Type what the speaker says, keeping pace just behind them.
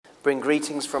Bring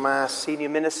greetings from our senior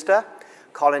minister,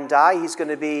 Colin Dye. He's going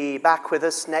to be back with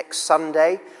us next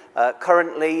Sunday.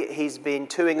 Currently, he's been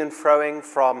toing and froing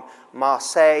from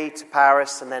Marseille to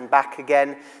Paris and then back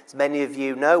again. As many of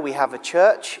you know, we have a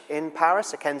church in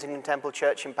Paris, a Kensington Temple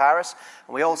Church in Paris,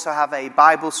 and we also have a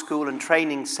Bible school and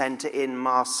training centre in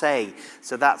Marseille.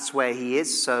 So that's where he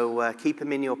is. So keep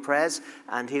him in your prayers,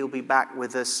 and he'll be back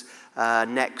with us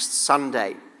next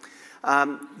Sunday.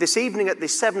 This evening at the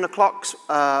 7 o'clock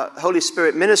Holy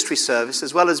Spirit ministry service,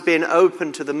 as well as being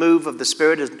open to the move of the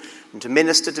Spirit and to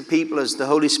minister to people as the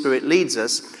Holy Spirit leads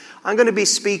us, I'm going to be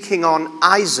speaking on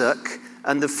Isaac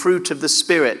and the fruit of the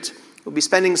Spirit. We'll be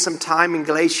spending some time in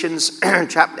Galatians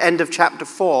end of chapter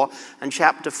 4 and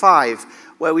chapter 5,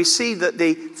 where we see that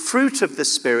the fruit of the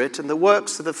Spirit and the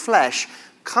works of the flesh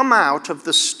come out of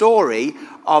the story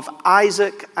of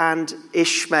Isaac and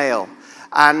Ishmael.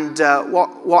 And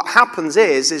what happens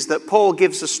is that Paul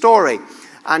gives a story,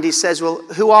 and he says, well,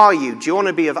 who are you? Do you want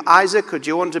to be of Isaac or do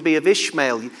you want to be of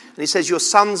Ishmael? And he says, you're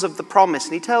sons of the promise.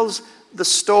 And he tells the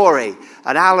story,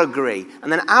 an allegory.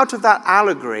 And then out of that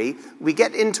allegory, we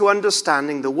get into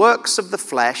understanding the works of the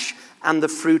flesh and the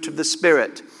fruit of the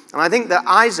Spirit. And I think that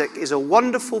Isaac is a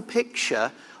wonderful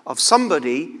picture of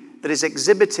somebody that is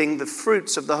exhibiting the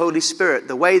fruits of the Holy Spirit,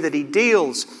 the way that he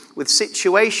deals with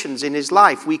situations in his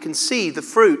life. We can see the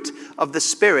fruit of the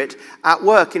Spirit at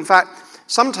work. In fact,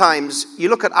 sometimes you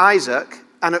look at Isaac,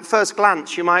 and at first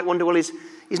glance you might wonder, well, he's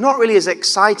not really as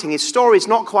exciting. His story is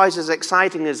not quite as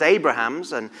exciting as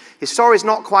Abraham's, and his story is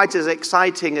not quite as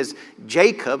exciting as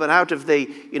Jacob. And out of the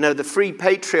three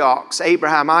patriarchs,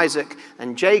 Abraham, Isaac,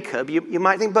 and Jacob, you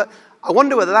might think, but I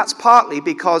wonder whether that's partly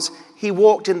because he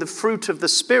walked in the fruit of the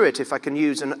Spirit, if I can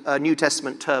use a New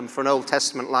Testament term for an Old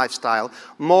Testament lifestyle,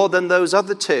 more than those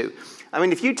other two. I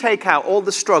mean, if you take out all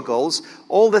the struggles,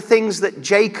 all the things that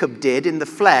Jacob did in the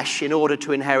flesh in order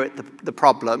to inherit the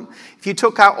problem, if you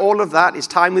took out all of that, his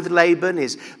time with Laban,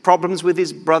 his problems with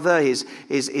his brother, his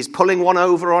pulling one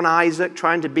over on Isaac,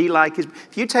 trying to be like his...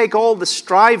 If you take all the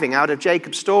striving out of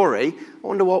Jacob's story, I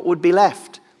wonder what would be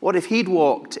left. What if he'd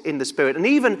walked in the Spirit? And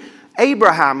even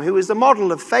Abraham, who is the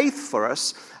model of faith for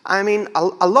us, I mean,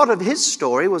 a lot of his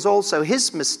story was also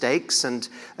his mistakes, and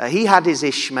he had his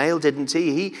Ishmael, didn't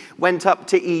he? He went up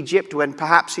to Egypt when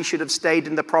perhaps he should have stayed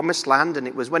in the promised land, and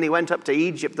it was when he went up to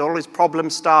Egypt that all his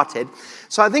problems started.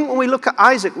 So I think when we look at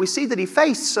Isaac, we see that he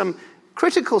faced some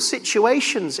critical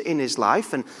situations in his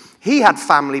life, and he had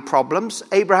family problems.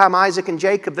 Abraham, Isaac, and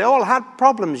Jacob, they all had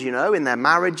problems, in their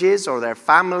marriages or their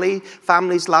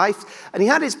family's life. And he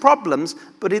had his problems,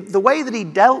 but the way that he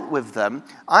dealt with them,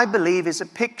 I believe, is a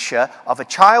picture of a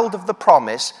child of the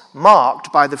promise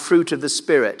marked by the fruit of the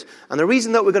Spirit. And the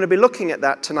reason that we're going to be looking at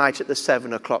that tonight at the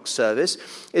 7 o'clock service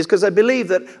is because I believe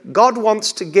that God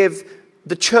wants to give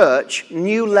the church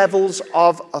new levels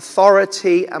of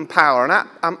authority and power. And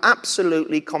I'm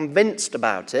absolutely convinced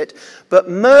about it. But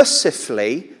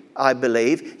mercifully, I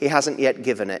believe, he hasn't yet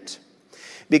given it.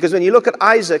 Because when you look at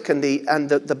Isaac and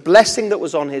the blessing that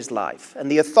was on his life, and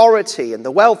the authority and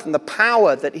the wealth and the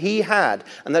power that he had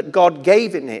and that God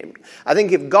gave in him, I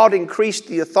think if God increased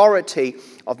the authority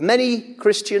of many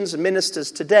Christians and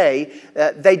ministers today,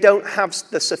 they don't have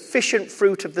the sufficient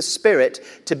fruit of the Spirit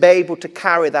to be able to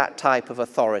carry that type of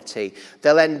authority.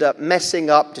 They'll end up messing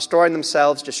up, destroying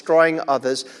themselves, destroying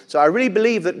others. So I really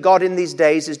believe that God in these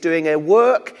days is doing a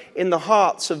work in the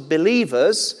hearts of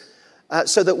believers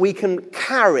so that we can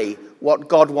carry what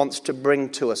God wants to bring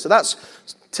to us. So that's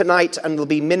tonight, and there'll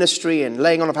be ministry and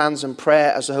laying on of hands and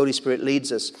prayer as the Holy Spirit leads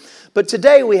us. But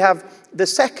today we have the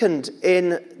second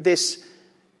in this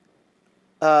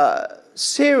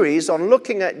series on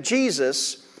looking at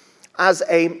Jesus as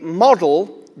a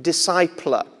model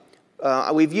discipler.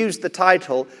 We've used the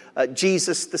title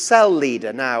Jesus the Cell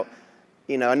Leader. Now,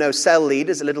 I know cell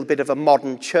leader is a little bit of a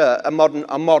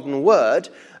modern word,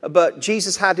 but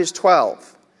Jesus had his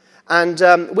 12. And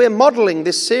we're modeling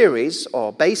this series,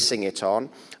 or basing it on,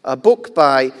 a book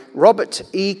by Robert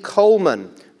E.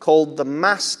 Coleman called The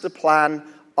Master Plan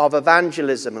of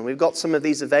Evangelism. And we've got some of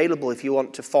these available if you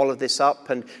want to follow this up.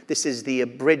 And this is the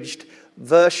abridged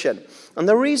version. And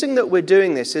the reason that we're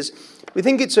doing this is we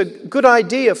think it's a good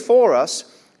idea for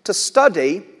us to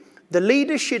study the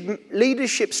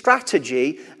leadership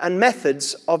strategy and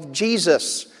methods of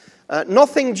Jesus.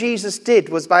 Nothing Jesus did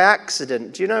was by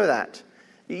accident. Do you know that?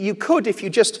 You could, if you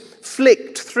just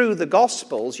flicked through the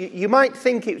Gospels, you might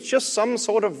think it's just some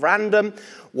sort of random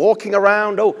walking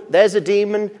around. Oh, there's a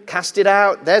demon, cast it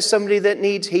out. There's somebody that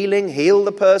needs healing, heal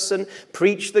the person,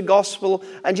 preach the gospel.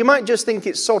 And you might just think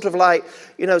it's sort of like,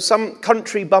 some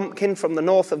country bumpkin from the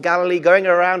north of Galilee going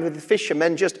around with the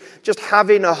fishermen, just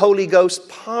having a Holy Ghost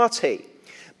party.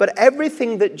 But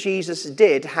everything that Jesus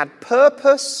did had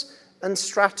purpose and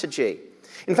strategy.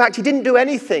 In fact, he didn't do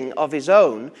anything of his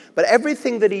own, but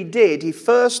everything that he did, he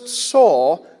first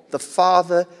saw the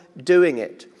Father doing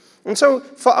it. And so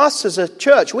for us as a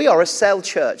church, we are a cell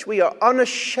church. We are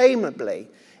unashamedly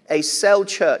a cell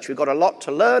church. We've got a lot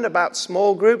to learn about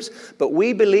small groups, but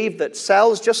we believe that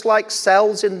cells, just like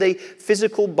cells in the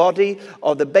physical body,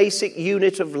 are the basic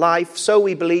unit of life, so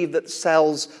we believe that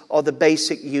cells are the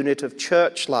basic unit of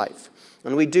church life.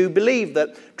 And we do believe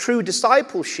that true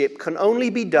discipleship can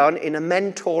only be done in a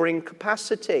mentoring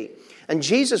capacity. And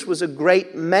Jesus was a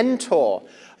great mentor.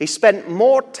 He spent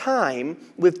more time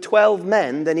with 12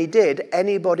 men than he did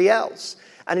anybody else.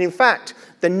 And in fact,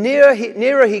 the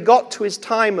nearer he got to his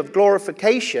time of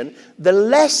glorification, the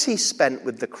less he spent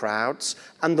with the crowds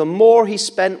and the more he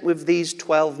spent with these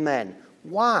 12 men.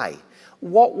 Why?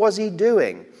 What was he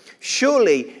doing?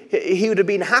 Surely he would have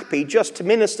been happy just to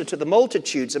minister to the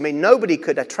multitudes. I mean, nobody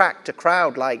could attract a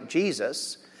crowd like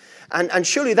Jesus. And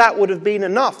surely that would have been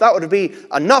enough. That would have been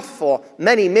enough for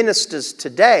many ministers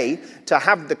today to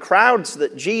have the crowds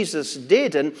that Jesus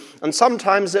did. And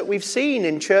sometimes that we've seen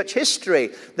in church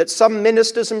history that some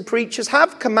ministers and preachers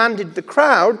have commanded the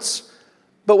crowds,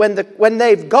 but when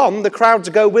they've gone, the crowds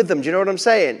go with them. Do you know what I'm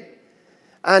saying?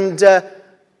 And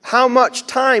how much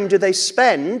time do they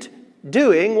spend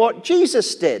doing what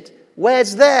Jesus did?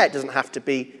 Where's there? It doesn't have to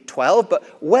be 12, but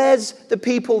where's the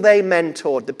people they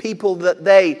mentored, the people that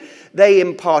they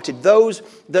imparted, those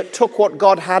that took what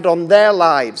God had on their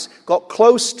lives, got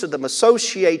close to them,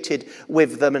 associated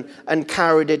with them, and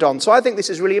carried it on. So I think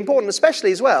this is really important,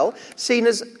 especially as well, seeing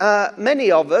as many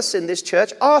of us in this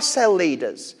church are cell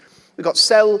leaders. We've got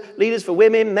cell leaders for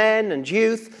women, men, and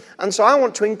youth. And so I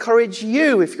want to encourage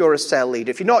you, if you're a cell leader,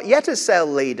 if you're not yet a cell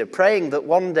leader, praying that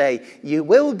one day you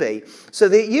will be, so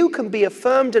that you can be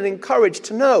affirmed and encouraged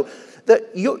to know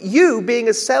that you being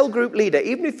a cell group leader,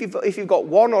 even if you've got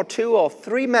 1 or 2 or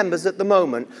 3 members at the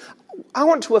moment, I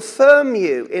want to affirm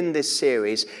you in this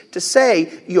series to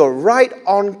say you're right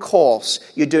on course.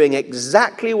 You're doing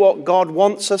exactly what God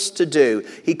wants us to do.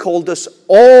 He called us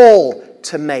all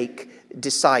to make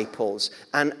disciples,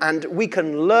 and we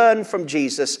can learn from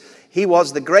Jesus. He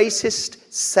was the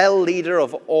greatest cell leader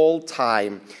of all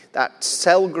time. That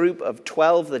cell group of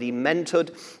 12 that he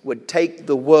mentored would take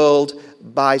the world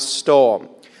by storm.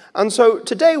 And so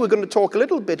today we're going to talk a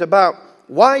little bit about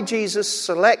why Jesus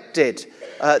selected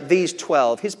these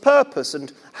 12, his purpose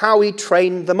and how he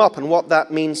trained them up and what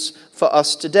that means for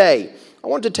us today. I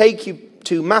want to take you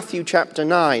to Matthew chapter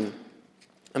 9.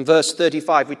 And verse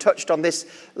 35, we touched on this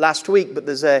last week, but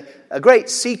there's a great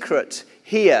secret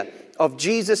here of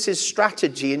Jesus'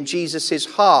 strategy and Jesus'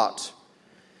 heart.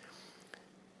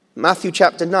 Matthew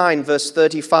chapter 9, verse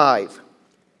 35.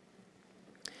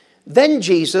 Then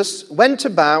Jesus went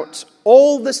about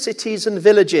all the cities and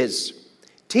villages,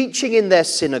 teaching in their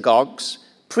synagogues,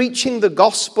 preaching the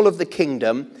gospel of the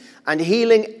kingdom, and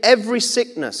healing every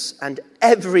sickness and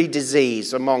every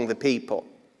disease among the people.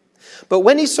 But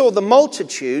when he saw the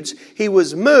multitudes, he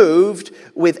was moved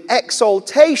with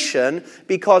exaltation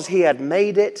because he had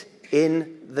made it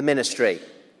in the ministry.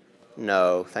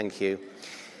 No, thank you.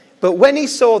 But when he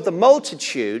saw the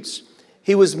multitudes,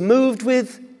 he was moved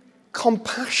with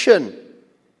compassion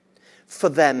for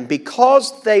them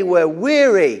because they were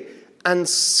weary and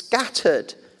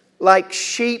scattered like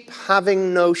sheep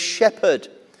having no shepherd.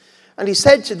 And he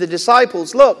said to the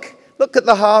disciples, look at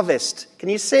the harvest. Can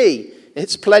you see?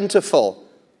 It's plentiful,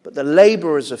 but the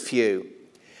laborers are few.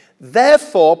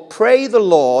 Therefore, pray the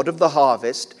Lord of the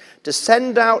harvest to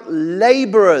send out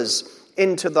laborers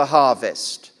into the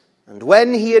harvest. And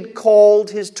when he had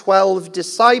called his 12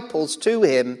 disciples to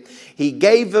him, he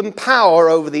gave them power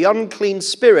over the unclean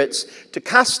spirits to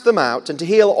cast them out and to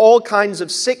heal all kinds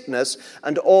of sickness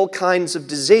and all kinds of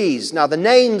disease. Now the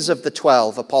names of the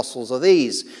 12 apostles are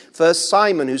these. First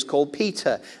Simon, who's called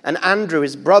Peter, and Andrew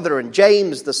his brother, and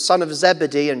James the son of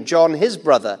Zebedee, and John his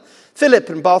brother, Philip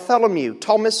and Bartholomew,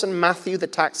 Thomas and Matthew the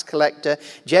tax collector,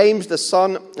 James the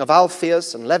son of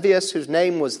Alphaeus, and Levius, whose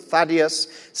name was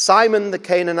Thaddeus, Simon the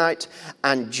Canaanite,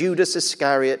 and Judas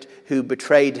Iscariot, who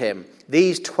betrayed him.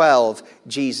 These 12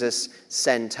 Jesus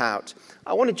sent out.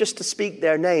 I wanted just to speak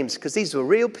their names because these were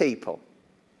real people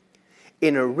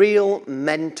in a real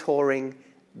mentoring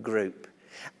group.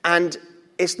 And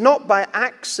it's not by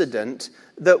accident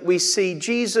that we see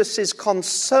Jesus'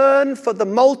 concern for the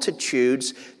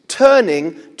multitudes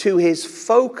turning to his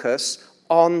focus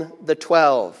on the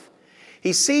 12.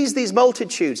 He sees these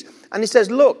multitudes and he says,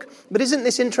 look, but isn't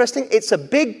this interesting? It's a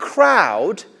big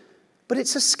crowd, but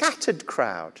it's a scattered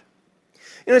crowd.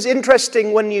 You know, it's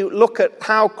interesting when you look at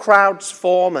how crowds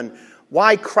form and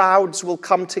why crowds will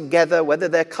come together, whether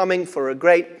they're coming for a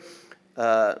great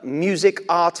music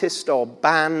artist or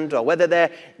band, or whether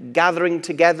they're gathering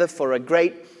together for a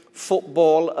great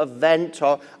football event,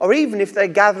 or even if they're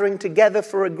gathering together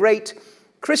for a great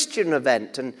Christian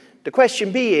event. And the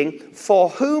question being, for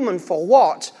whom and for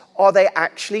what are they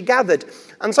actually gathered?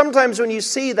 And sometimes when you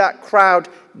see that crowd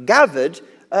gathered,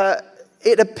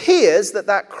 it appears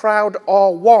that crowd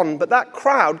are one, but that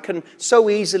crowd can so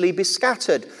easily be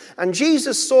scattered. And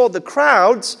Jesus saw the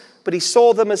crowds, but he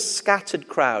saw them as scattered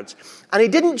crowds. And he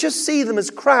didn't just see them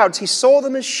as crowds, he saw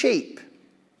them as sheep.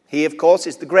 He, of course,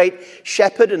 is the great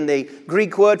shepherd, and the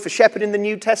Greek word for shepherd in the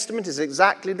New Testament is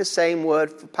exactly the same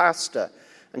word for pastor.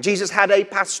 And Jesus had a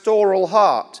pastoral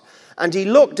heart. And he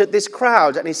looked at this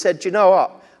crowd and he said, you know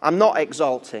what? I'm not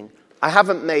exalting. I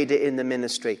haven't made it in the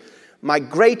ministry. My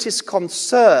greatest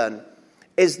concern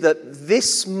is that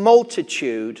this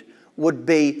multitude would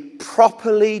be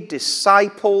properly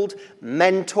discipled,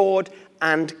 mentored,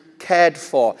 and cared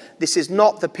for. This is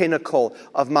not the pinnacle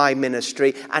of my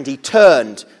ministry. And he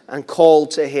turned and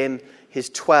called to him his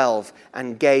 12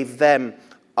 and gave them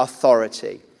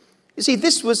authority. You see,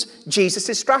 this was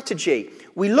Jesus' strategy.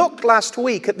 We looked last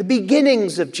week at the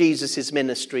beginnings of Jesus'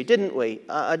 ministry, didn't we?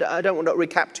 I don't want to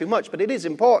recap too much, but it is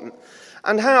important.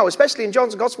 And how, especially in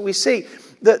John's Gospel, we see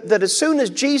that as soon as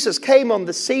Jesus came on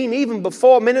the scene, even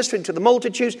before ministering to the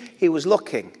multitudes, he was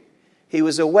looking. He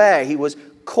was aware. He was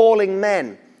calling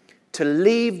men to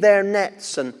leave their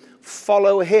nets and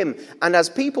follow him. And as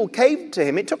people came to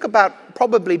him, it took about,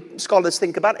 probably scholars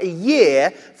think, about a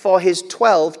year for his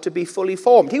 12 to be fully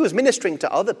formed. He was ministering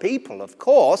to other people, of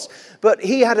course, but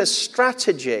he had a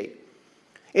strategy.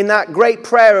 In that great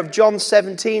prayer of John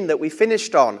 17 that we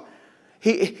finished on,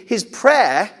 his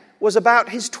prayer was about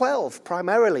his 12,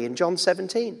 primarily, in John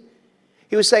 17.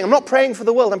 He was saying, I'm not praying for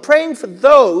the world, I'm praying for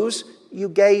those you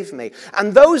gave me.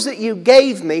 And those that you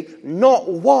gave me, not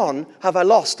one have I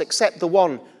lost, except the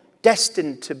one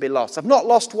destined to be lost. I've not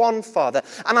lost one, Father.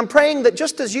 And I'm praying that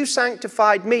just as you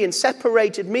sanctified me and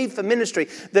separated me for ministry,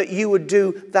 that you would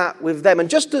do that with them. And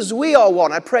just as we are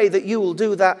one, I pray that you will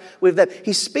do that with them.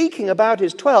 He's speaking about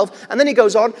his 12, and then he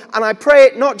goes on, and I pray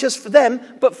it not just for them,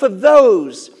 but for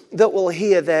those that will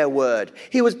hear their word.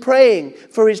 He was praying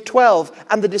for his 12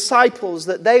 and the disciples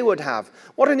that they would have.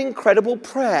 What an incredible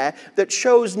prayer that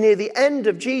shows near the end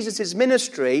of Jesus'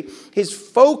 ministry, his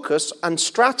focus and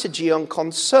strategy and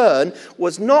concern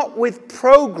was not with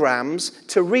programs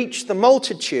to reach the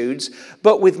multitudes,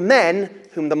 but with men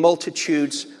whom the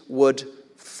multitudes would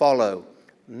follow.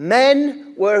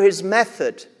 Men were his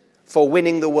method for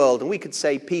winning the world. And we could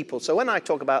say people. So when I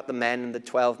talk about the men and the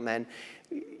 12 men,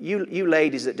 you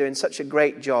ladies that are doing such a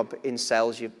great job in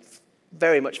sales, you're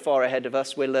very much far ahead of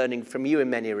us. We're learning from you in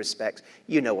many respects.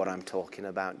 You know what I'm talking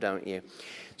about, don't you?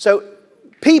 So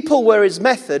people were his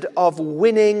method of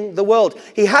winning the world.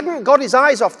 He hadn't got his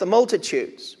eyes off the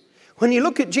multitudes. When you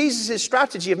look at Jesus'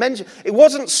 strategy of mention, it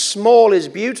wasn't small is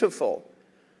beautiful.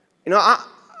 You know,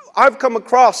 I've come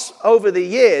across over the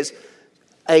years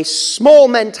a small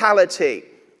mentality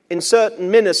in certain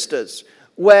ministers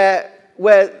where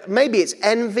maybe it's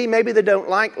envy, maybe they don't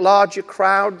like larger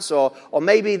crowds, or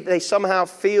maybe they somehow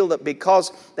feel that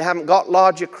because they haven't got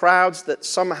larger crowds that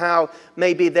somehow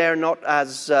maybe they're not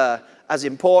as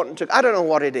important. I don't know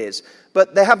what it is,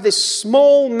 but they have this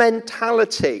small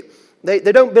mentality. They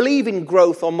don't believe in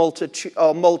growth or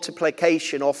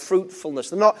multiplication or fruitfulness.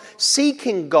 They're not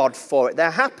seeking God for it. They're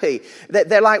happy.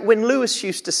 They're like Win Lewis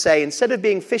used to say, instead of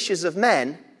being fishers of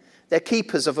men, they're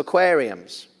keepers of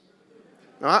aquariums.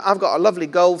 Now, I've got a lovely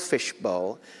goldfish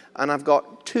bowl, and I've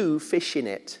got 2 fish in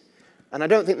it. And I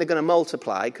don't think they're going to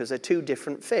multiply because they're 2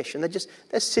 different fish. And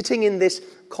they're sitting in this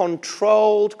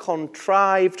controlled,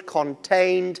 contrived,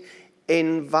 contained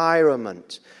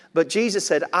environment. But Jesus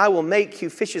said, I will make you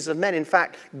fishers of men. In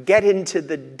fact, get into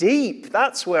the deep.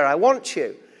 That's where I want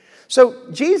you. So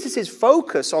Jesus'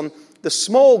 focus on the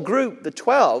small group, the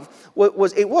 12,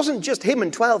 it wasn't just him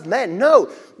and 12 men.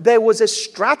 No, there was a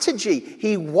strategy.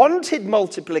 He wanted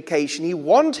multiplication. He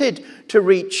wanted to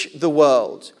reach the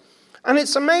world. And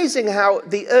it's amazing how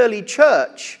the early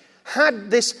church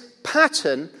had this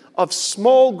pattern of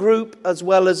small group as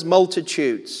well as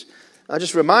multitudes. I'll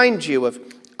just remind you of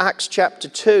Acts chapter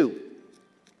 2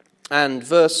 and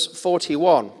verse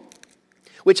 41.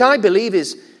 which I believe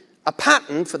is a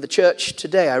pattern for the church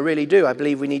today. I really do. I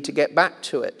believe we need to get back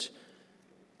to it.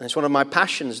 And it's one of my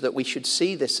passions that we should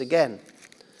see this again.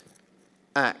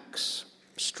 Acts,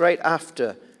 straight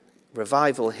after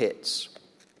revival hits.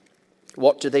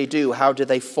 What do they do? How do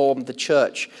they form the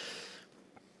church?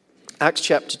 Acts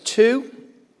chapter 2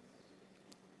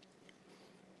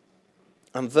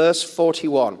 and verse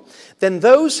 41. Then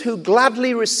those who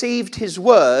gladly received his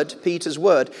word, Peter's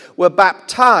word, were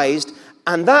baptized,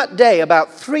 and that day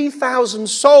about 3,000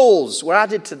 souls were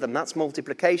added to them. That's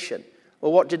multiplication.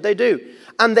 Well, what did they do?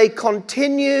 And they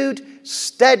continued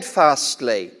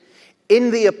steadfastly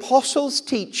in the apostles'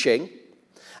 teaching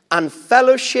and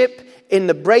fellowship, in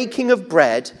the breaking of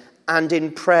bread and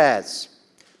in prayers.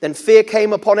 Then fear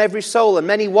came upon every soul, and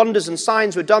many wonders and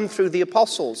signs were done through the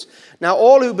apostles. Now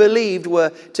all who believed were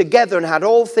together and had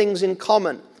all things in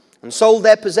common, and sold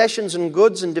their possessions and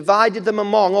goods and divided them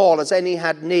among all as any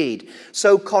had need.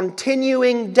 So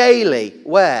continuing daily,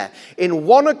 where? In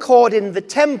one accord in the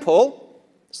temple,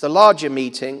 it's the larger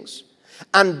meetings,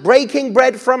 and breaking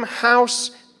bread from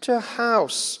house to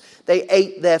house. They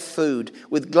ate their food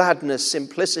with gladness,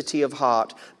 simplicity of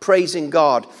heart, praising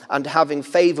God and having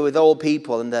favor with all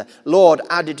people. And the Lord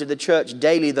added to the church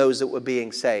daily those that were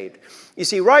being saved. You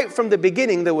see, right from the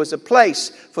beginning, there was a place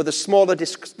for the smaller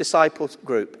disciples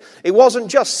group. It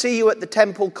wasn't just see you at the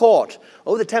temple court.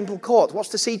 Oh, the temple court, what's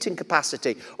the seating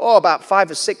capacity? Oh, about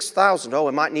 5,000 or 6,000. Oh,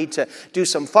 we might need to do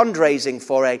some fundraising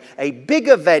for a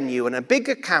bigger venue and a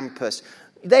bigger campus.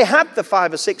 They had the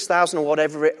 5,000 or 6,000 or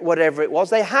whatever it was.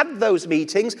 They had those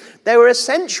meetings. They were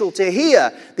essential to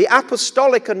hear the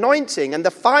apostolic anointing and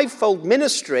the fivefold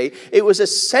ministry. It was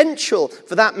essential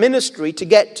for that ministry to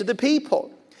get to the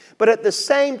people. But at the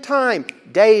same time,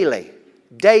 daily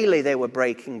they were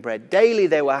breaking bread. Daily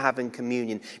they were having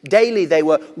communion. Daily they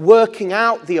were working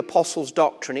out the apostles'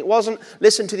 doctrine. It wasn't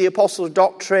listen to the apostles'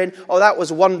 doctrine. Oh, that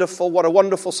was wonderful. What a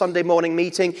wonderful Sunday morning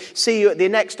meeting. See you at the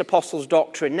next apostles'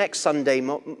 doctrine, next Sunday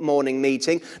morning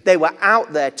meeting. They were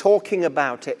out there talking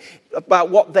about it, about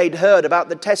what they'd heard, about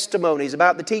the testimonies,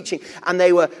 about the teaching. And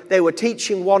they were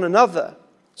teaching one another.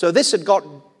 So this had got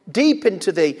deep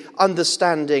into the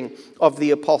understanding of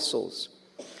the apostles.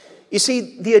 You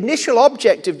see, the initial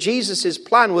object of Jesus'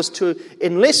 plan was to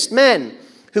enlist men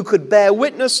who could bear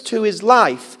witness to his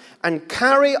life and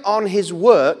carry on his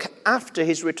work after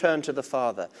his return to the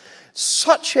Father.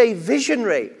 Such a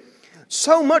visionary.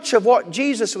 So much of what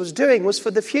Jesus was doing was for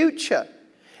the future.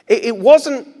 It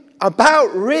wasn't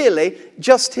about really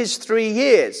just his 3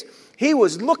 years. He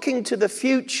was looking to the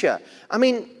future. I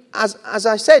mean, as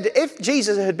I said, if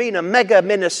Jesus had been a mega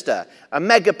minister, a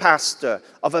mega pastor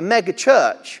of a mega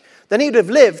church, then he'd have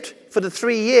lived for the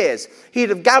 3 years. He'd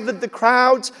have gathered the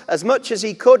crowds as much as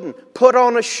he could and put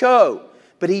on a show.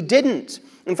 But he didn't.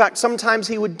 In fact, sometimes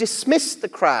he would dismiss the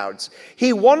crowds.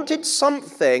 He wanted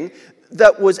something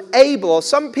that was able, or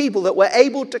some people that were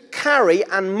able to carry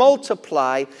and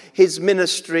multiply his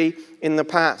ministry in the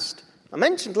past. I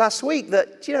mentioned last week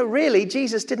that, really,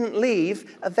 Jesus didn't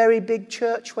leave a very big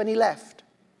church when he left.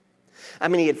 I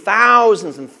mean, he had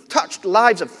thousands and touched the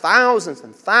lives of thousands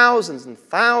and thousands and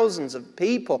thousands of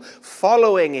people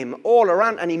following him all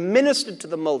around. And he ministered to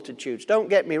the multitudes, don't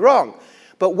get me wrong.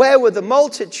 But where were the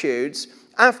multitudes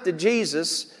after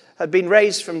Jesus had been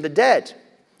raised from the dead?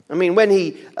 I mean, when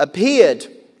he appeared,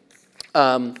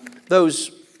 I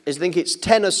think it's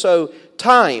 10 or so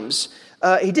times,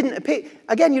 he didn't appear.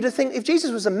 Again, you'd think if Jesus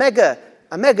was a mega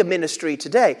ministry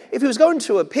today, if he was going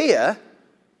to appear,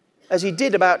 as he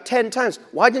did about 10 times,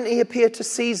 why didn't he appear to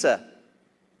Caesar?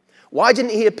 Why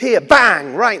didn't he appear,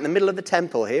 bang, right in the middle of the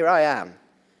temple? Here I am.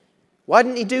 Why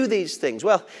didn't he do these things?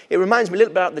 Well, it reminds me a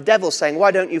little bit about the devil saying,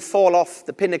 why don't you fall off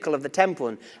the pinnacle of the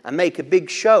temple and make a big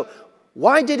show?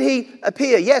 Why did he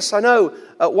appear? Yes, I know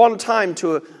at one time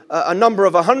to a number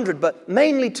of 100, but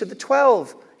mainly to the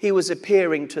 12 he was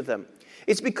appearing to them.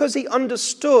 It's because he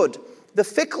understood the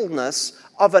fickleness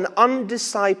of an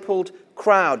undiscipled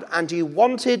crowd, and he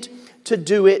wanted to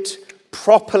do it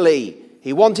properly.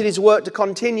 He wanted his work to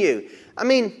continue. I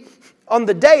mean, on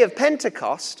the day of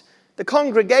Pentecost, the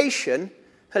congregation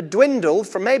had dwindled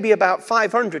from maybe about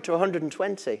 500 to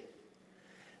 120.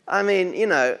 I mean,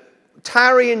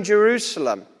 tarry in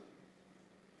Jerusalem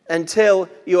until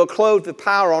you are clothed with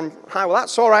power on high. Well,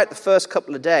 that's all right the first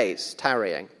couple of days,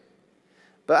 tarrying.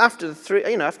 But after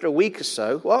after a week or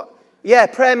so, what? Yeah,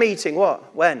 prayer meeting,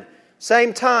 what? When?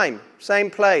 Same time, same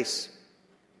place.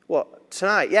 What?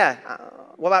 Tonight? Yeah.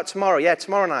 What about tomorrow? Yeah,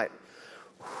 tomorrow night.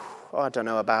 Oh, I don't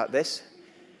know about this.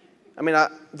 I mean,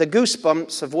 the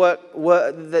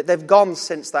goosebumps they've gone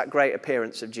since that great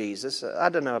appearance of Jesus. I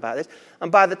don't know about this.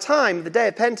 And by the time the day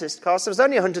of Pentecost, there was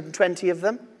only 120 of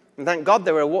them. And thank God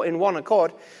they were in one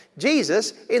accord.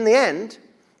 Jesus, in the end,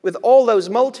 with all those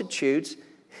multitudes,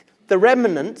 the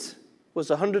remnant was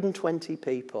 120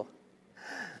 people.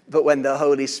 But when the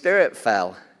Holy Spirit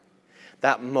fell,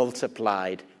 that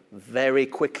multiplied very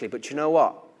quickly. But you know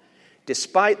what?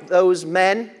 Despite those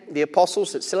men, the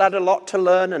apostles, that still had a lot to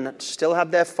learn and that still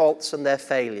had their faults and their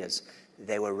failures,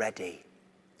 they were ready.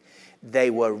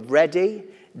 They were ready.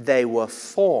 They were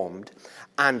formed.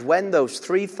 And when those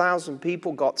 3,000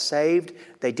 people got saved,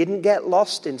 they didn't get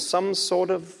lost in some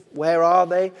sort of, where are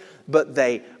they? But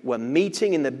they were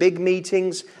meeting in the big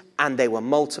meetings, and they were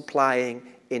multiplying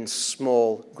in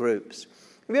small groups.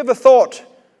 Have you ever thought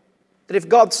that if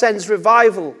God sends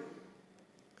revival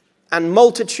and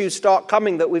multitudes start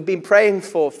coming that we've been praying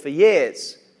for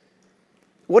years,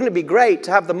 wouldn't it be great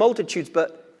to have the multitudes,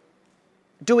 but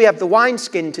do we have the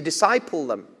wineskin to disciple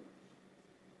them?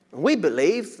 And we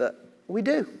believe that we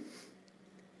do.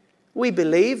 We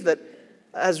believe that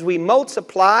as we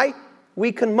multiply,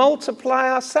 we can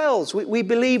multiply ourselves. We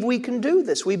believe we can do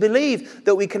this. We believe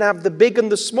that we can have the big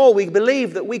and the small. We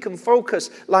believe that we can focus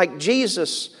like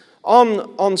Jesus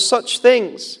on such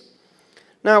things.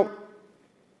 Now,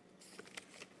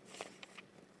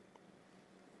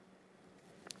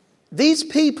 these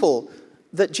people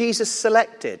that Jesus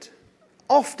selected,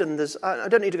 often I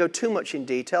don't need to go too much in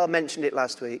detail, I mentioned it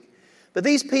last week, but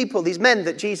these people, these men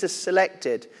that Jesus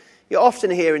selected, you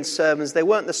often hear in sermons, they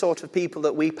weren't the sort of people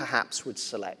that we perhaps would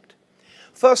select.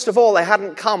 First of all, they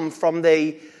hadn't come from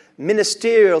the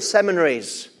ministerial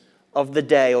seminaries of the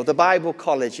day or the Bible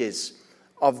colleges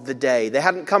of the day. They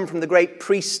hadn't come from the great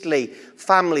priestly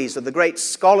families or the great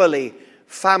scholarly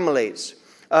families.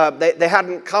 They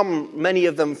hadn't come, many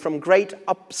of them, from great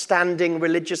upstanding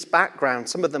religious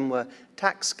backgrounds. Some of them were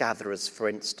tax gatherers, for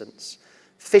instance,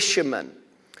 fishermen.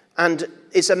 And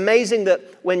it's amazing that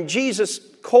when Jesus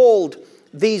called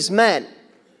these men,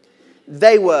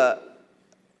 they were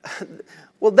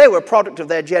a product of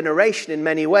their generation in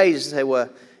many ways. They were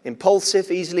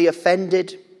impulsive, easily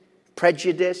offended,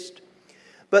 prejudiced.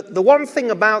 But the one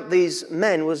thing about these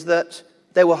men was that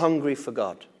they were hungry for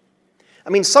God. I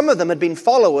mean, some of them had been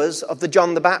followers of the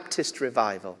John the Baptist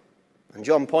revival, and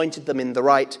John pointed them in the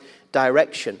right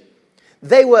direction.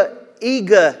 They were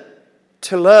eager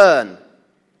to learn.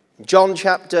 John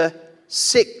chapter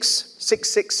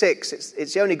 666.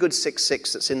 It's the only good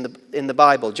 6:6 that's in the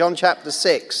Bible. John chapter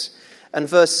 6 and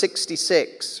verse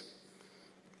 66.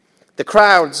 The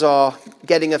crowds are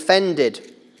getting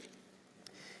offended.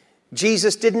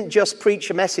 Jesus didn't just preach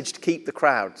a message to keep the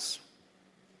crowds.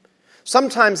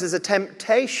 Sometimes there's a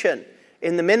temptation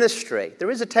in the ministry. There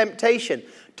is a temptation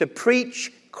to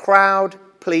preach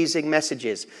crowd-pleasing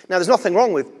messages. Now, there's nothing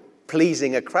wrong with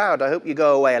pleasing a crowd. I hope you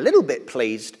go away a little bit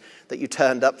pleased that you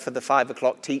turned up for the 5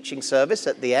 o'clock teaching service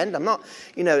at the end. We're not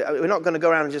going to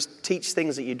go around and just teach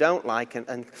things that you don't like.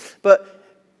 But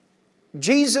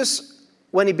Jesus,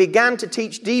 when he began to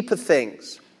teach deeper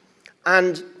things,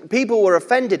 and people were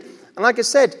offended, and like I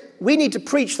said, we need to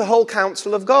preach the whole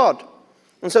counsel of God.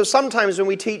 And so sometimes when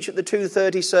we teach at the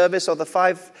 2:30 service or the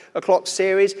 5 o'clock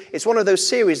series, it's one of those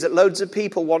series that loads of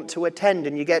people want to attend,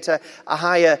 and you get a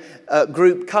higher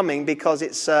group coming because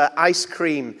it's an ice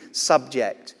cream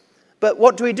subject. But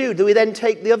what do? Do we then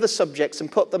take the other subjects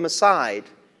and put them aside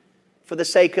for the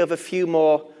sake of a few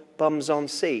more bums on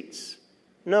seats?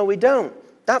 No, we don't.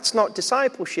 That's not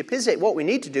discipleship, is it? What we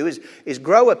need to do is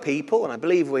grow a people, and I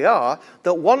believe we are,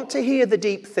 that want to hear the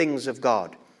deep things of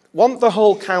God, want the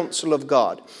whole counsel of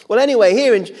God. Well, anyway,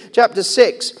 here in chapter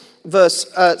 6, verse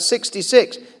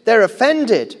 66, they're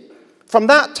offended. From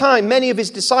that time, many of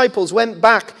his disciples went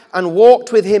back and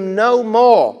walked with him no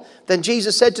more. Then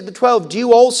Jesus said to the 12, "Do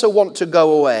you also want to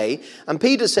go away?" And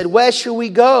Peter said, "Where shall we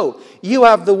go? You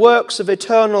have the works of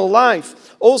eternal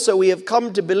life. Also, we have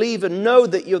come to believe and know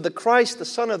that you're the Christ, the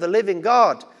Son of the living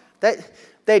God."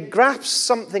 They'd grasped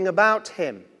something about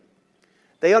him.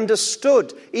 They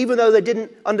understood, even though they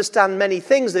didn't understand many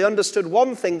things, they understood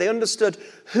one thing. They understood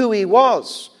who he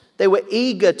was. They were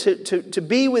eager to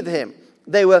be with him.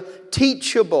 They were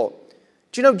teachable.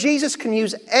 Do you know, Jesus can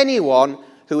use anyone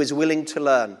who is willing to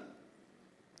learn.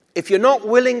 If you're not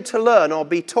willing to learn or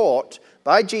be taught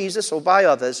by Jesus or by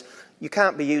others, you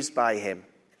can't be used by him.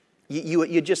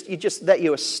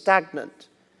 You're stagnant.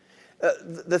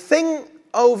 The thing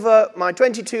over my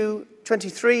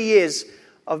 23 years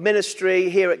of ministry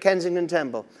here at Kensington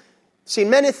Temple, seen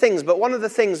many things, but one of the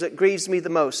things that grieves me the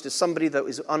most is somebody that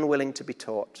is unwilling to be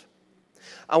taught.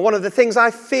 And one of the things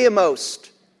I fear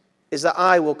most is that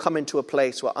I will come into a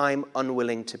place where I'm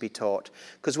unwilling to be taught.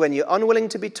 Because when you're unwilling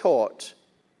to be taught,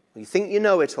 you think you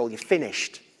know it all, you're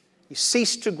finished. You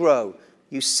cease to grow.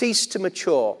 You cease to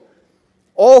mature.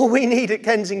 All we need at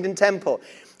Kensington Temple,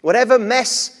 whatever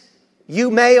mess you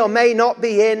may or may not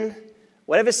be in,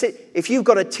 if you've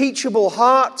got a teachable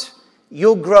heart,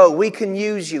 you'll grow. We can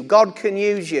use you. God can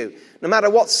use you. No matter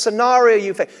what scenario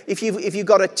you face, if you've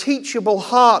got a teachable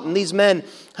heart, and these men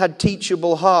had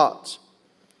teachable hearts.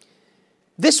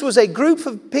 This was a group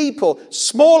of people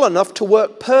small enough to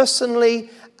work personally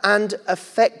and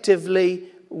effectively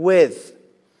with.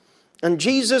 And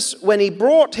Jesus, when he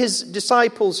brought his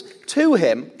disciples to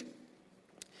him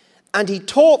and he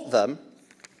taught them,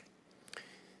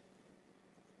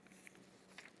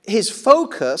 his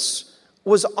focus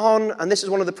was on, and this is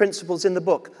one of the principles in the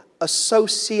book,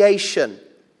 association.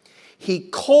 He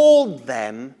called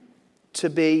them to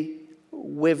be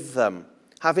with them.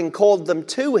 Having called them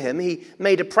to him, he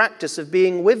made a practice of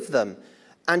being with them.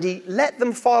 And he let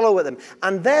them follow with them.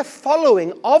 And their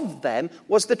following of them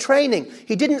was the training.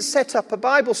 He didn't set up a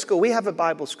Bible school. We have a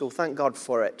Bible school, thank God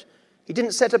for it. He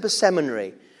didn't set up a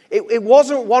seminary. It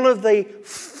wasn't one of the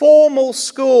formal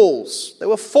schools. There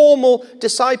were formal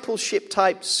discipleship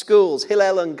type schools,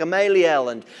 Hillel and Gamaliel,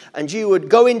 and you would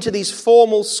go into these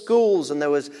formal schools and there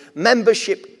was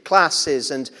membership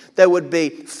classes and there would be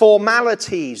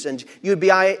formalities and you'd be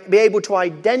able to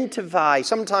identify,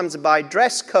 sometimes by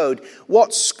dress code,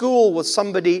 what school was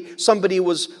somebody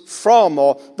was from,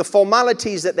 or the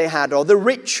formalities that they had, or the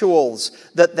rituals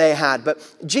that they had. But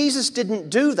Jesus didn't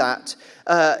do that.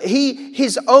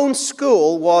 His own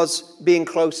school was being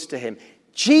close to him.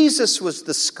 Jesus was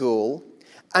the school,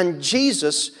 and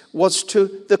Jesus was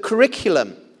to the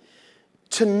curriculum.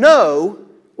 To know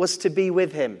was to be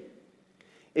with him.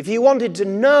 If you wanted to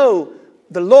know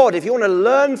the Lord, if you want to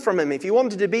learn from him, if you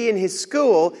wanted to be in his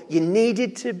school, you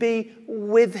needed to be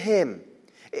with him.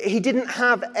 He didn't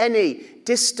have any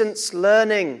distance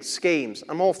learning schemes.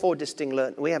 I'm all for distance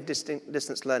learning. We have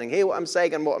distance learning. Hear what I'm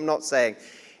saying and what I'm not saying.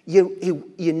 You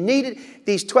needed,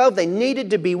 these 12, they needed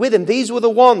to be with him. These were the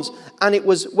ones. And it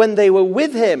was when they were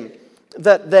with him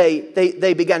that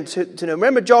they began to know.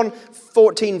 Remember John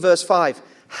 14 verse 5.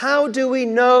 How do we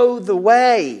know the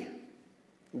way?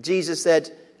 Jesus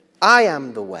said, I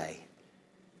am the way,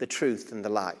 the truth, and the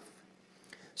life.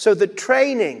 So the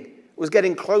training was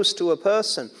getting close to a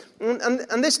person.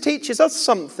 And this teaches us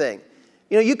something.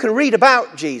 You know, you can read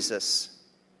about Jesus.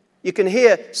 You can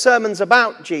hear sermons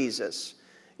about Jesus.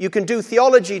 You can do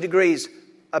theology degrees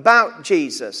about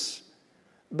Jesus.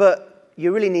 But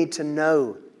you really need to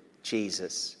know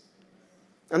Jesus.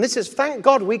 And this is, thank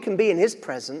God we can be in his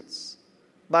presence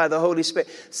by the Holy Spirit.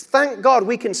 Thank God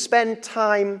we can spend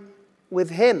time with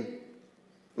him.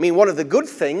 I mean, one of the good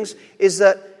things is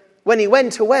that when he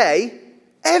went away,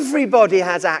 everybody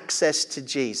has access to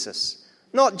Jesus.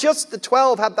 Not just the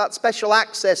 12 had that special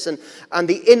access and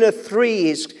the inner three,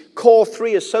 his core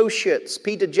three associates,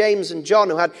 Peter, James, and John,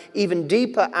 who had even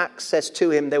deeper access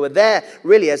to him. They were there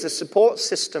really as a support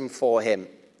system for him.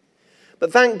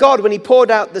 But thank God when he poured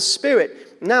out the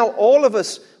Spirit, now all of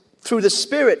us, through the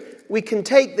Spirit, we can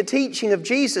take the teaching of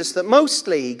Jesus that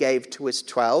mostly he gave to his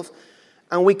 12,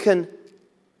 and we can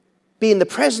be in the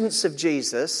presence of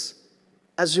Jesus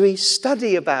as we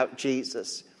study about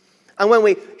Jesus. And when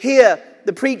we hear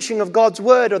the preaching of God's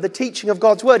word or the teaching of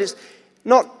God's word, it's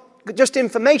not just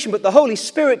information, but the Holy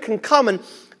Spirit can come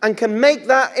and can make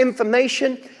that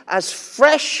information as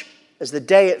fresh as the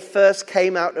day it first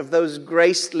came out of those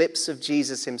graced lips of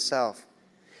Jesus himself.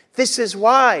 This is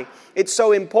why it's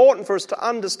so important for us to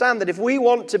understand that if we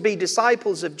want to be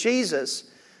disciples of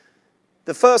Jesus,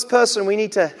 the first person we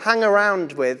need to hang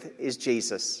around with is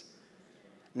Jesus.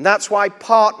 And that's why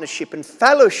partnership and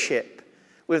fellowship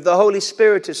with the Holy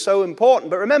Spirit is so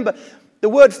important. But remember, the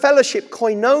word fellowship,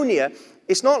 koinonia,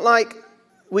 it's not like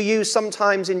we use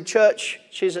sometimes in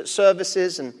churches at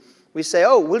services and we say,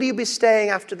 oh, will you be staying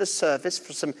after the service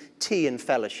for some tea and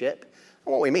fellowship?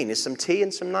 And what we mean is some tea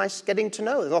and some nice getting to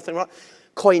know. There's nothing wrong.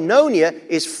 Koinonia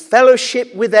is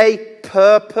fellowship with a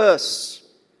purpose.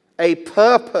 A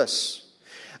purpose.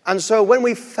 And so when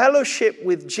we fellowship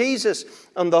with Jesus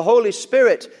and the Holy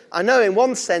Spirit, I know in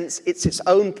one sense it's its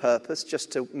own purpose,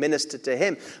 just to minister to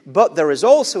him. But there is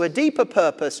also a deeper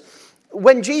purpose.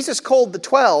 When Jesus called the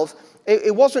 12,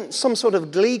 it wasn't some sort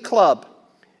of glee club.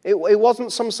 It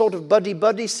wasn't some sort of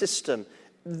buddy-buddy system.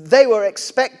 They were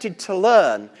expected to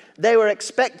learn. They were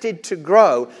expected to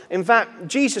grow. In fact,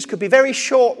 Jesus could be very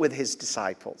short with his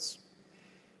disciples.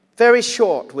 Very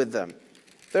short with them.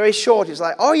 Very short. He's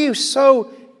like, are you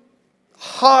so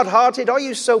hard-hearted? Are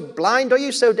you so blind? Are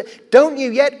you so... Don't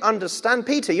you yet understand?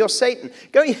 Peter, you're Satan.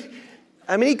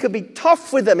 He could be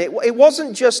tough with them. It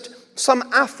wasn't just some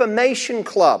affirmation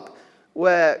club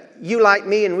where you like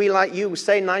me and we like you, we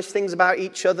say nice things about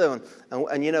each other, and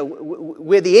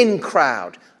we're the in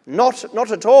crowd.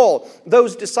 Not at all.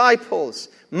 Those disciples,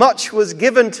 much was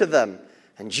given to them.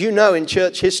 And in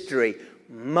church history,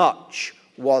 much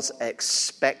was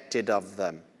expected of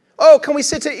them. Oh, can we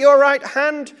sit at your right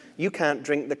hand? You can't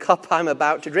drink the cup I'm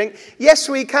about to drink. Yes,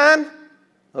 we can.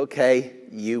 Okay,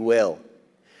 you will.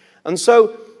 And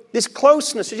so this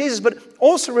closeness to Jesus, but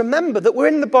also remember that we're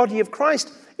in the body of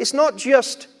Christ. It's not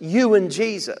just you and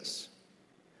Jesus,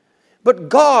 but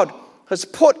God has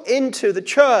put into the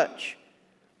church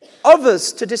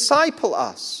others to disciple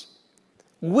us.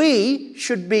 We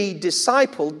should be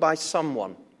discipled by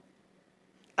someone,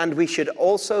 and we should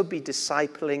also be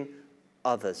discipling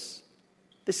others.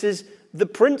 This is the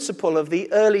principle of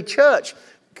the early church.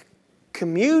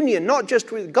 Communion, not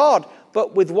just with God,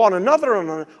 but with one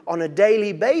another on a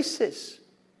daily basis.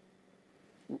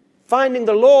 Finding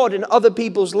the Lord in other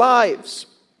people's lives.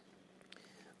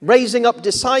 Raising up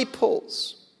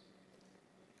disciples.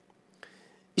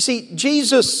 You see,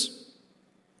 Jesus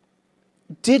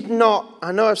did not,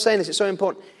 I know I'm saying this, it's so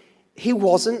important, he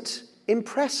wasn't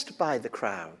impressed by the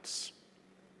crowds.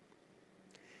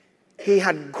 He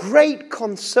had great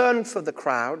concern for the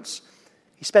crowds.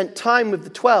 He spent time with the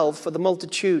 12 for the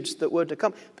multitudes that were to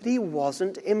come, but he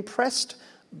wasn't impressed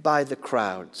by the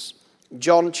crowds.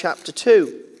 John chapter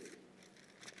 2,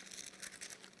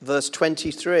 verse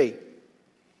 23.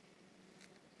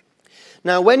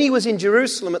 Now, when he was in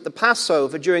Jerusalem at the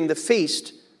Passover during the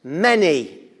feast,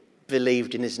 many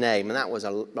believed in his name, and that was a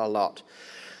lot.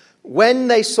 When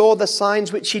they saw the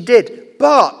signs which he did,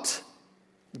 but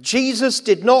Jesus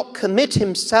did not commit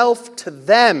himself to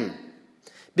them,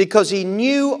 because he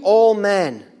knew all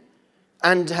men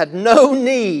and had no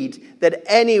need that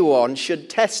anyone should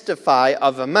testify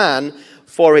of a man,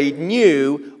 for he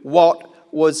knew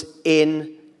what was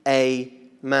in a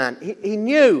man. He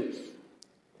knew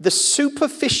the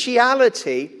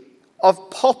superficiality of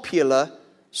popular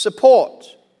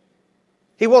support.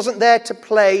 He wasn't there to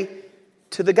play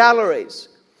to the galleries.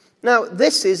 Now,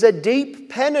 this is a deep,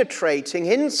 penetrating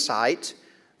insight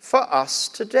for us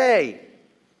today.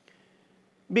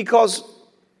 Because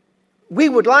we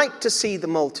would like to see the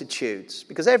multitudes.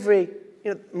 Because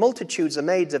multitudes are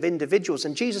made of individuals.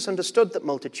 And Jesus understood that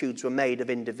multitudes were made of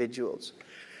individuals.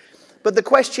 But the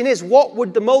question is, what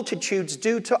would the multitudes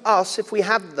do to us if we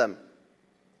had them?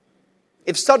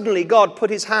 If suddenly God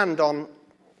put his hand on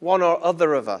one or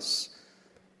other of us,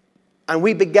 and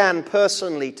we began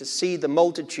personally to see the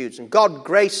multitudes, and God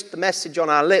graced the message on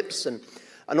our lips, and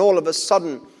all of a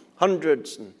sudden,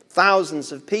 hundreds and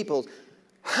thousands of people,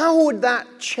 how would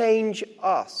that change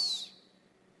us?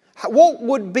 What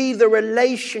would be the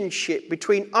relationship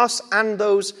between us and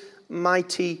those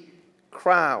mighty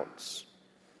crowds?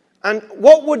 And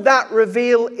what would that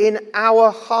reveal in our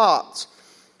hearts?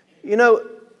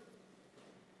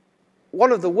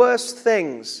 One of the worst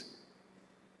things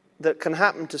that can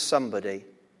happen to somebody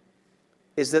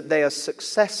is that they are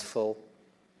successful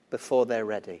before they're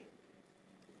ready.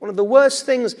 One of the worst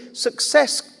things,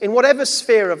 success in whatever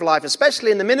sphere of life,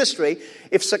 especially in the ministry,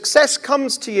 if success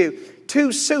comes to you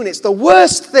too soon, it's the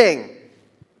worst thing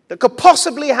that could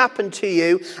possibly happen to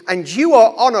you, and you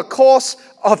are on a course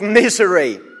of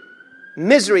misery.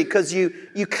 Misery because you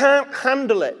can't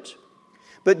handle it.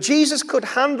 But Jesus could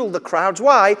handle the crowds.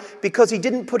 Why? Because he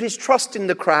didn't put his trust in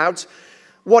the crowds.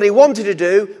 What he wanted to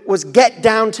do was get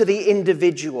down to the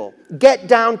individual, get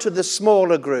down to the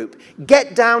smaller group,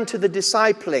 get down to the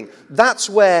discipling. That's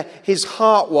where his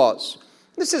heart was.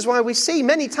 This is why we see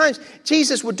many times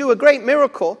Jesus would do a great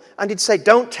miracle and he'd say,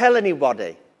 "Don't tell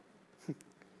anybody."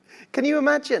 Can you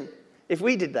imagine if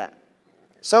we did that?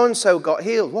 So-and-so got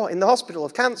healed. What? In the hospital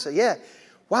of cancer? Yeah.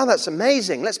 Wow, that's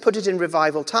amazing. Let's put it in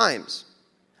Revival Times.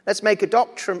 Let's make a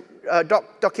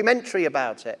documentary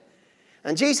about it.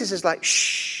 And Jesus is like,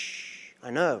 "Shh, I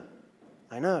know.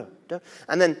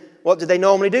 And then what did they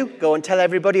normally do? Go and tell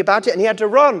everybody about it. And he had to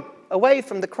run away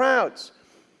from the crowds.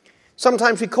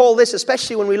 Sometimes we call this,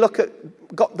 especially when we look at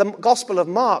the Gospel of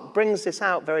Mark, brings this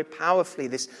out very powerfully,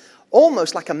 this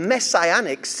almost like a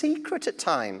messianic secret at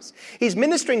times. He's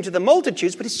ministering to the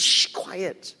multitudes, but he's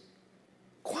quiet.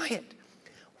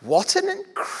 What an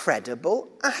incredible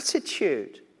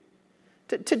attitude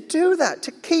to do that,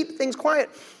 to keep things quiet.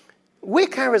 We're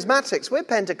charismatics, we're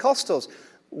Pentecostals.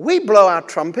 We blow our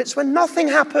trumpets when nothing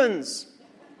happens.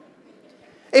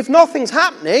 If nothing's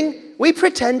happening, we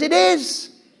pretend it is.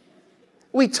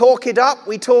 We talk it up.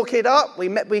 We tell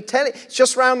it. It's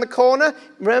just round the corner.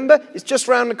 Remember? It's just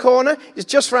round the corner. It's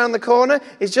just round the corner.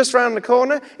 It's just round the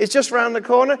corner. It's just round the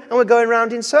corner. And we're going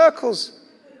round in circles.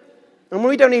 And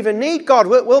we don't even need God.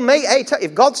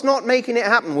 If God's not making it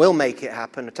happen, we'll make it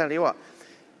happen. I tell you what.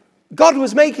 God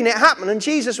was making it happen, and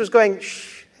Jesus was going,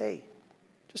 shh, hey,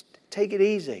 just take it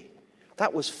easy.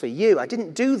 That was for you. I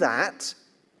didn't do that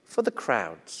for the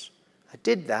crowds. I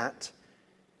did that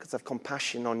because I've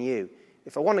compassion on you.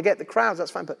 If I want to get the crowds,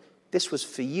 that's fine, but this was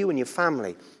for you and your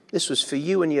family. This was for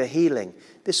you and your healing.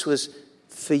 This was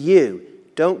for you.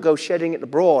 Don't go shedding it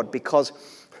abroad, because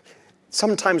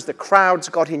sometimes the crowds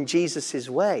got in Jesus'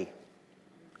 way.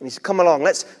 And he said, come along,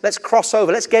 let's cross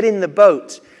over, let's get in the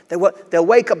boat. They'll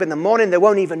wake up in the morning, they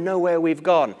won't even know where we've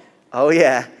gone. Oh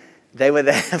yeah, they were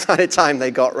there by the time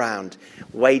they got round,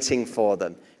 waiting for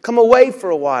them. Come away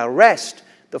for a while, rest.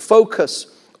 The focus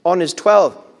on his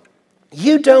 12.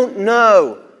 You don't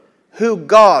know who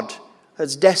God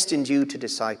has destined you to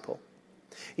disciple.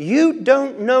 You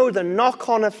don't know the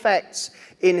knock-on effects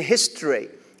in history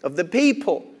of the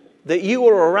people that you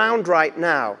are around right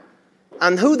now,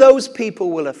 and who those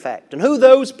people will affect, and who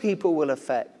those people will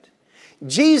affect.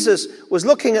 Jesus was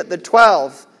looking at the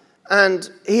 12,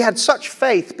 and he had such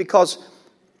faith because,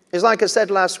 it's like I said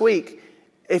last week,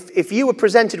 if you were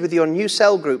presented with your new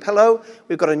cell group, hello,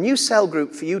 we've got a new cell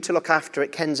group for you to look after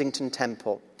at Kensington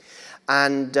Temple.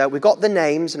 And we've got the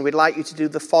names, and we'd like you to do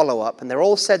the follow-up. And they're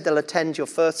all said they'll attend your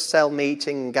first cell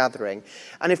meeting and gathering.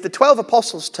 And if the 12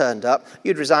 apostles turned up,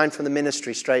 you'd resign from the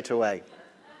ministry straight away.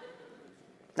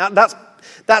 Now,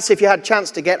 that's if you had a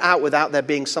chance to get out without there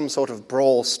being some sort of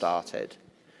brawl started,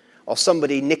 or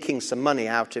somebody nicking some money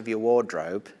out of your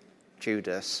wardrobe,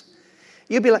 Judas.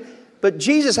 You'd be like, but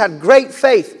Jesus had great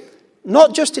faith,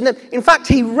 not just in them. In fact,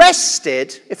 he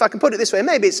rested, if I can put it this way,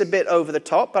 maybe it's a bit over the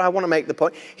top, but I want to make the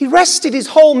point. He rested his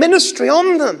whole ministry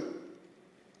on them,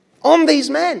 on these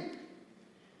men.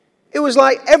 It was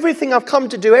like, everything I've come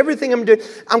to do, everything I'm doing,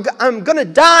 I'm going to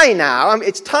die now.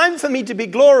 It's time for me to be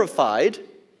glorified.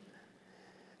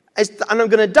 And I'm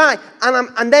going to die.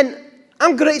 And then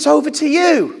it's over to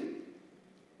you.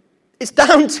 It's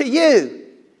down to you.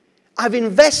 I've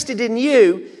invested in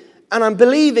you, and I'm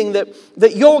believing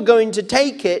that you're going to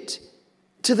take it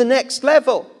to the next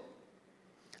level.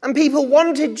 And people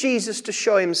wanted Jesus to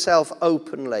show himself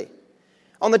openly.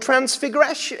 On the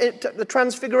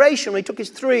transfiguration, when he took his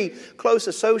 3 close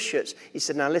associates, he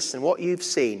said, now listen, what you've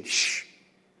seen, shh,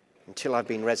 until I've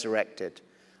been resurrected.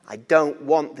 I don't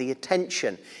want the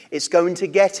attention. It's going to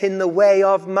get in the way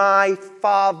of my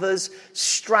Father's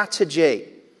strategy.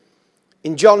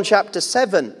 In John chapter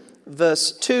 7,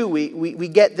 verse 2, we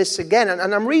get this again.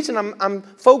 And the reason I'm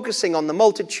focusing on the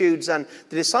multitudes and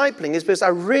the discipling is because I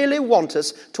really want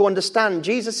us to understand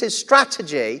Jesus'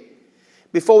 strategy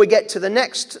before we get to the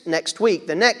next week,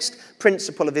 the next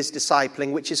principle of his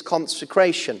discipling, which is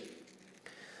consecration.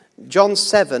 John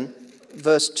 7,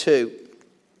 verse 2.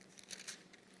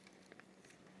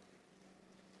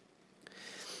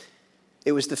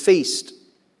 It was the feast.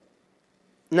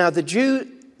 Now the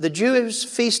Jews'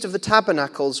 feast of the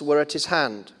tabernacles was at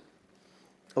hand.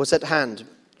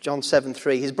 John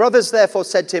 7:3. His brothers therefore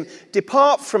said to him,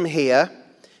 depart from here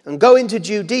and go into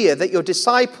Judea, that your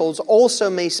disciples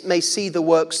also may see the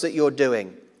works that you're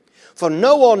doing. For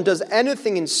no one does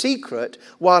anything in secret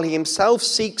while he himself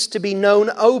seeks to be known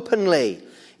openly.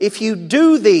 If you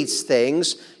do these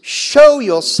things, show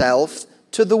yourself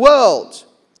to the world.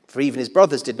 For even his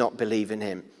brothers did not believe in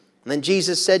him. And then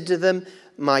Jesus said to them,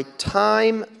 my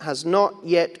time has not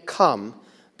yet come,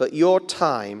 but your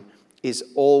time is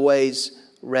always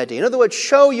ready. In other words,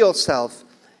 show yourself.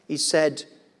 He said,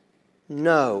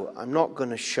 no, I'm not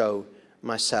going to show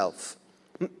myself.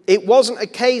 It wasn't a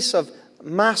case of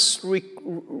mass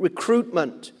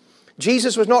recruitment.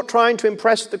 Jesus was not trying to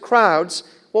impress the crowds.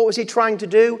 What was he trying to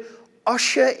do?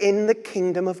 Usher in the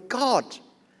kingdom of God.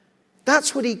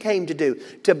 That's what he came to do,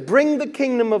 to bring the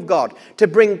kingdom of God, to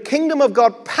bring kingdom of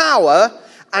God power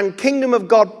and kingdom of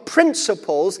God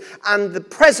principles and the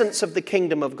presence of the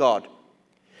kingdom of God.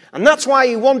 And that's why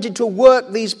he wanted to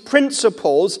work these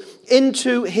principles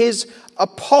into his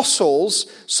apostles,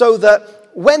 so that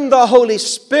when the Holy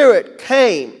Spirit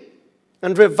came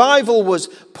and revival was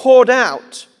poured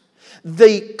out,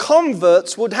 the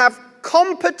converts would have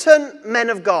competent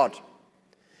men of God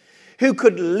who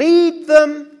could lead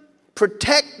them,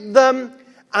 protect them,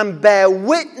 and bear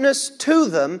witness to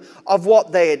them of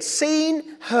what they had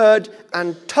seen, heard,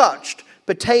 and touched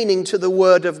pertaining to the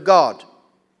Word of God.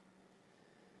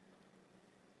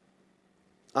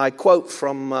 I quote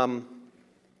from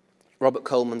Robert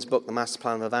Coleman's book, The Master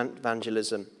Plan of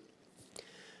Evangelism.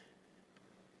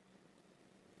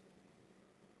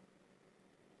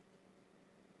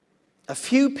 A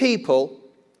few people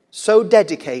so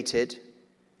dedicated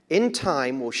in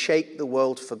time will shake the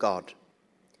world for God.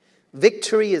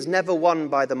 Victory is never won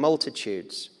by the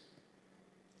multitudes.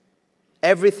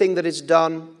 Everything that is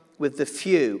done with the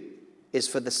few is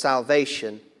for the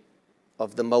salvation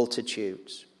of the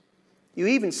multitudes. You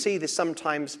even see this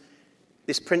sometimes,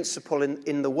 this principle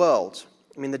in the world.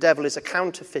 I mean, the devil is a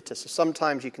counterfeiter, so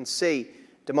sometimes you can see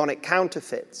demonic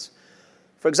counterfeits.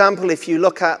 For example, if you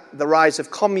look at the rise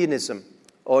of communism,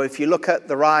 or if you look at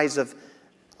the rise of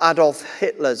Adolf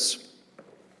Hitler's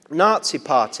Nazi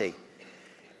Party,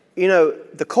 you know,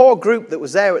 the core group that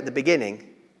was there at the beginning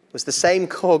was the same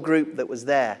core group that was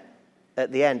there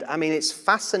at the end. I mean, it's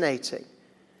fascinating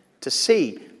to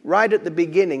see right at the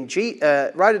beginning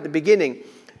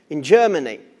in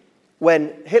Germany,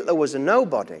 when Hitler was a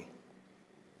nobody,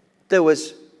 there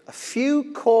was a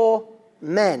few core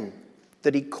men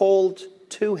that he called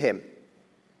to him.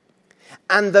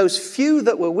 And those few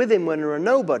that were with him when he was a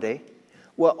nobody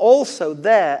were also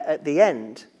there at the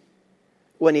end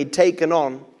when he'd taken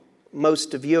on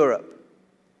most of Europe.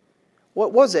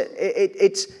 What was it?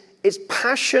 It's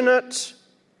passionate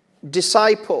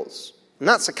disciples. And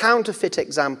that's a counterfeit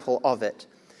example of it.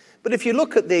 But if you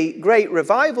look at the great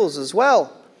revivals as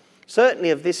well, certainly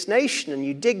of this nation, and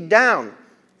you dig down,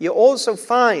 you also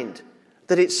find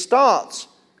that it starts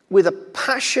with a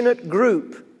passionate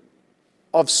group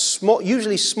of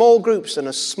usually small groups and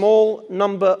a small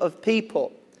number of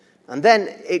people. And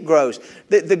then it grows.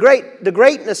 The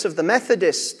greatness of the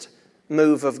Methodist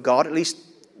move of God, at least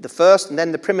the first and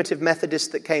then the primitive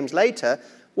Methodist that came later,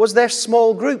 was their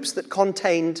small groups that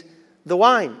contained the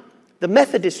wine. The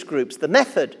Methodist groups,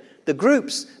 the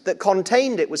groups that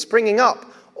contained it were springing up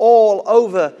all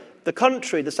over the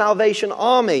country. The Salvation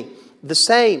Army, the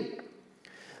same.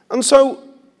 And so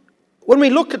when we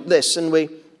look at this and we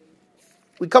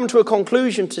come to a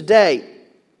conclusion today,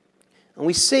 and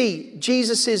we see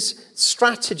Jesus'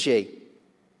 strategy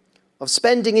of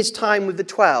spending his time with the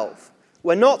 12.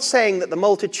 We're not saying that the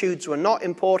multitudes were not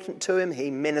important to him.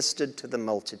 He ministered to the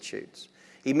multitudes.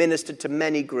 He ministered to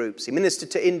many groups. He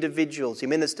ministered to individuals. He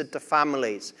ministered to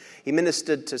families. He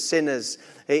ministered to sinners.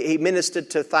 He ministered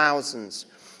to thousands.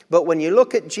 But when you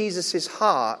look at Jesus'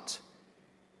 heart,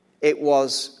 it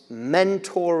was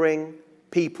mentoring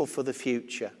people for the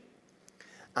future.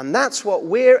 And that's what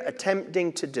we're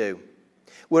attempting to do.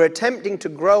 We're attempting to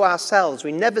grow ourselves.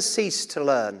 We never cease to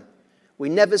learn. We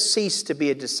never cease to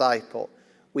be a disciple.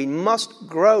 We must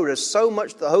grow. There's so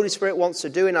much the Holy Spirit wants to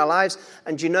do in our lives.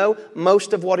 And you know,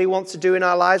 most of what he wants to do in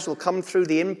our lives will come through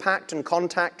the impact and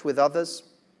contact with others.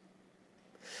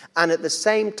 And at the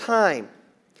same time,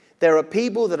 there are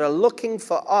people that are looking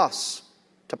for us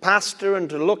to pastor and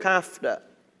to look after.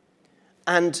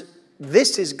 And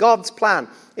this is God's plan.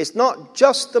 It's not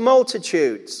just the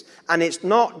multitudes, and it's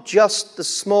not just the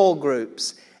small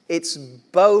groups. It's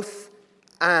both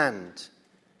and.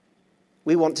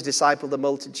 We want to disciple the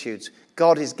multitudes.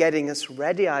 God is getting us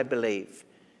ready, I believe,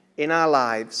 in our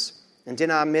lives and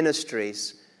in our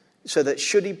ministries, so that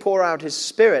should he pour out his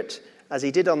Spirit, as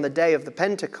he did on the day of the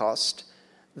Pentecost,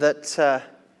 that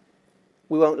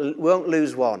we won't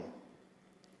lose one.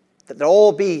 That they'll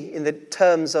all be, in the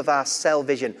terms of our cell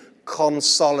vision,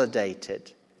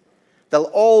 consolidated. They'll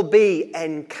all be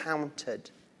encountered.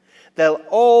 They'll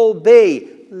all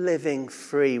be living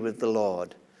free with the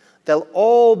Lord. They'll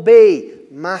all be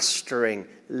mastering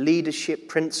leadership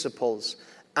principles.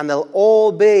 And they'll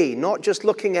all be not just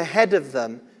looking ahead of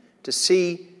them to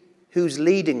see who's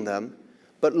leading them,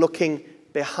 but looking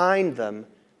behind them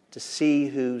to see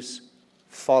who's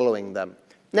following them.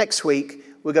 Next week,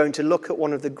 we're going to look at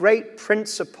one of the great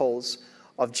principles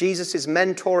of Jesus'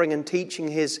 mentoring and teaching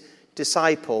his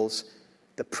disciples,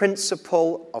 the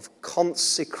principle of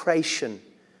consecration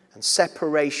and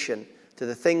separation to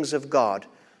the things of God,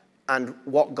 and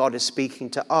what God is speaking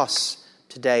to us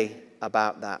today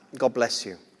about that. God bless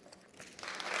you.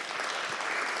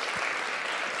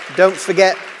 Don't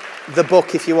forget the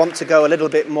book if you want to go a little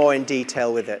bit more in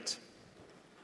detail with it.